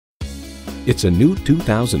It's a new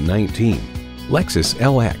 2019 Lexus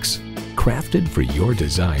LX, crafted for your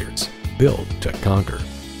desires, built to conquer.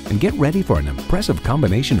 And get ready for an impressive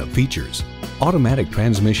combination of features: automatic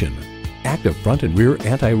transmission, active front and rear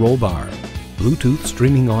anti-roll bar, Bluetooth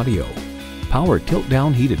streaming audio, power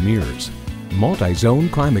tilt-down heated mirrors, multi-zone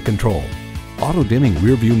climate control, auto-dimming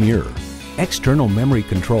rear-view mirror, external memory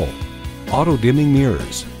control, auto-dimming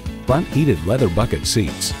mirrors, front heated leather bucket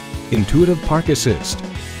seats, intuitive park assist,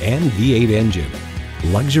 and V8 engine.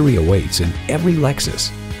 Luxury awaits in every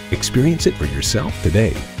Lexus. Experience it for yourself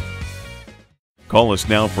today. Call us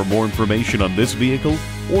now for more information on this vehicle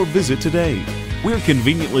or visit today. We're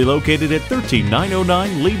conveniently located at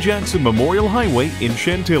 13909 Lee Jackson Memorial Highway in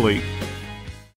Chantilly.